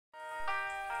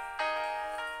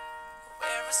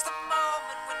was the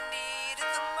moment we needed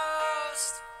the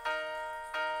most?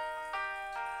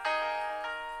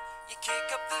 You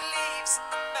kick up the leaves and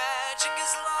the magic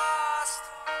is lost.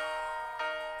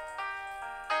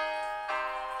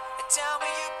 And tell me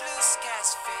your blue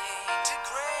skies fade to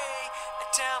gray,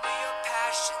 and tell me your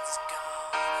passion's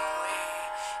gone away,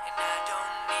 and I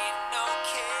don't need no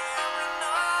carrying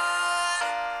on.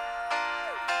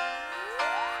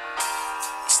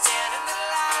 You stand in the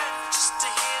line just to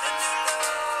hit a new low.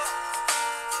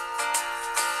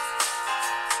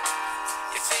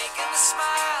 You're faking a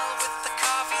smile with the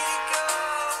coffee to go.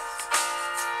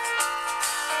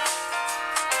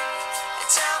 And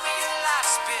tell me your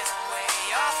life's been way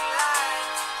offline.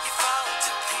 You fall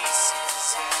to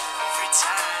pieces every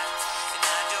time, and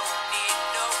I don't need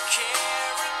no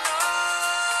carrying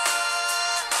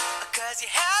on. 'Cause you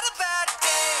had a bad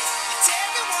day, you're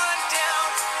taking one down.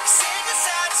 You sing a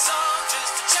sad song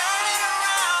just to turn it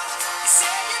around. You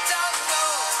say you don't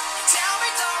know, you tell me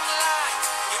don't lie.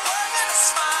 You're working a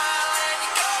smile and you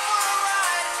go for a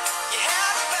ride. You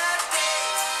had a bad day,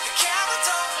 the camera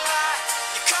don't lie.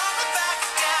 You're coming back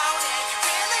down and you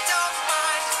really don't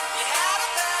mind. You had a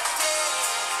bad day,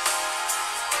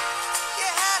 you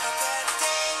had a bad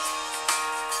day.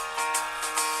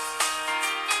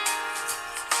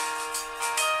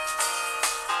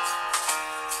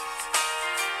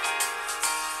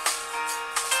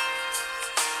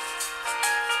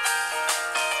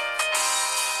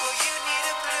 Well, you need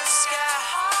a blue sky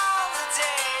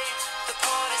holiday. The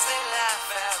point is they laugh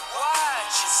at what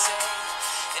you say,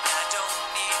 and I don't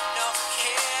need no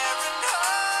carrying on.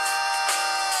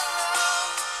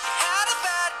 You had a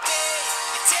bad day,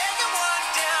 you're taking one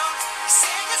down. You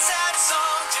sing a sad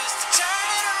song just to turn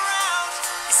it around.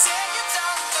 You say you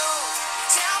don't know, you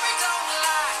tell me don't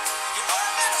lie. You're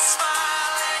working a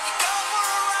smile and you go for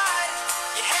a ride.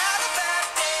 You had a bad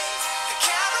day, the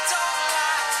camera don't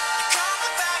lie. You're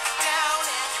coming back down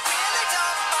and you really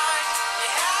don't mind. You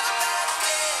had a bad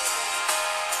day.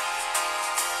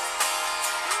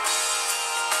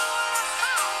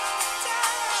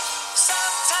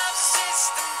 Sometimes the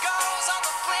system goes on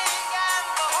the fling and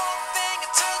the whole thing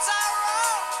it turns out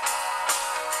wrong.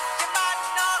 You might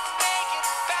not make it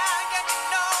back and you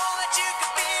know that you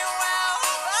could be well.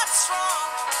 That's wrong,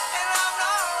 and I'm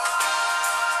not wrong.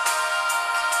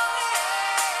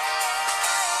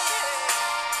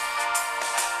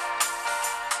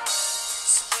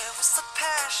 So where was the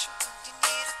passion when you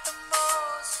needed the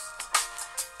most?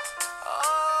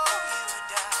 Oh, you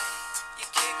and I, you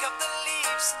kick up the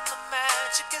leaves and the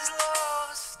magic is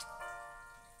lost.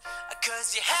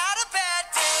 'Cause you had a bad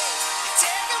day, you're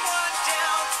taking one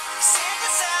down. You sing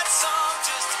a sad song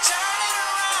just to turn it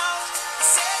around. You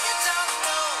say you don't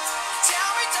know, you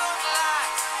tell me don't lie.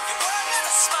 You're working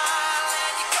a smile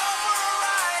and you go for a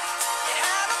ride. You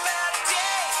had a bad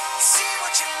day, you see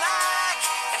what you like,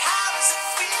 and how does it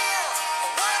feel?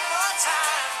 One more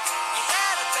time, you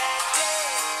had a bad day.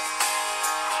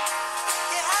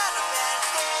 You had a bad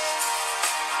day.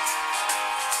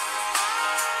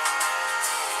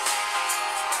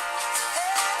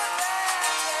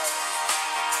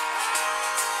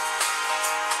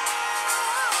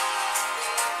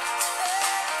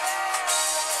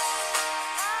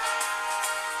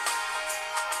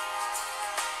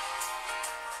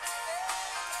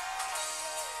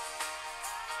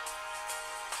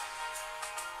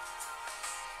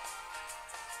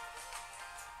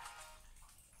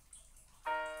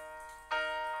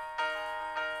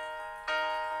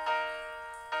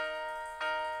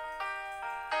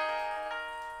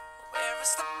 Where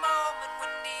was the moment we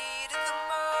needed the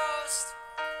most?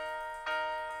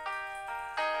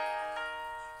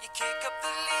 You kick up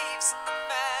the leaves and the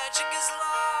magic is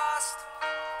lost.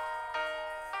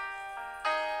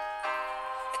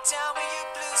 And tell me your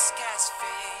blue skies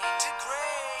fade to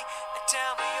gray, and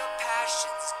tell me your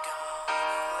passion's gone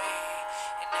away,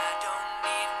 and I don't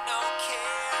need no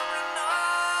carrying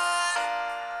on.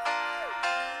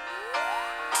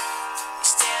 You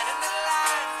stand in the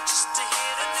line just to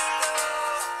hit a new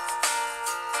low.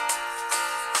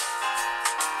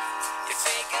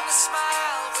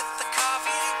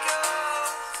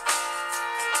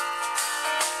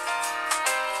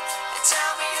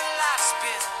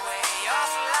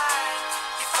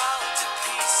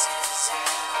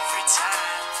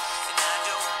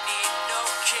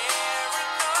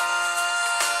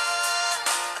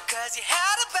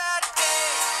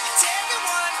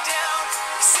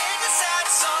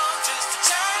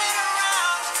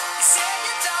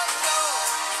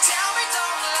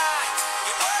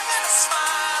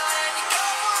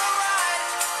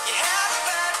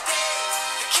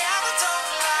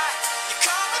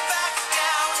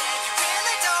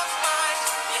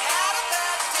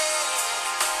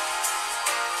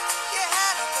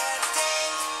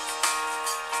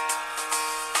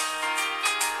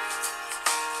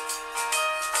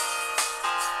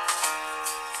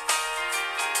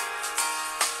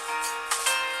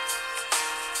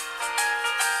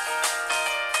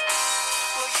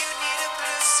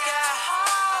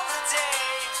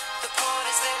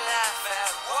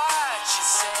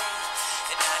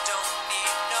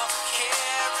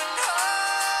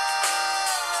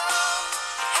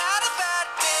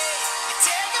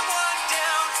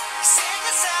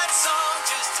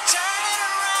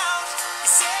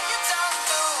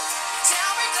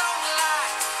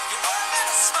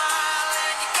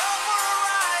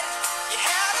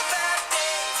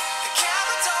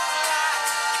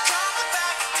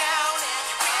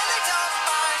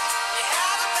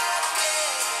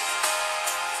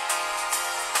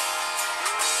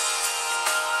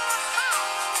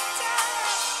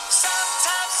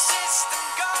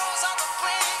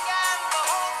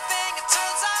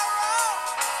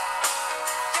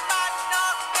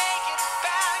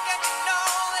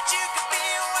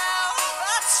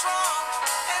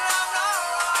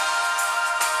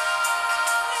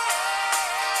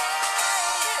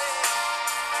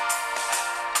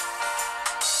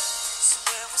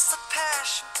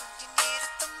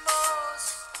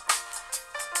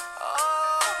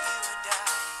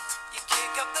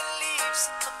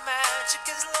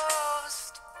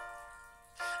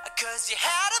 'cause you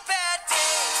had a bad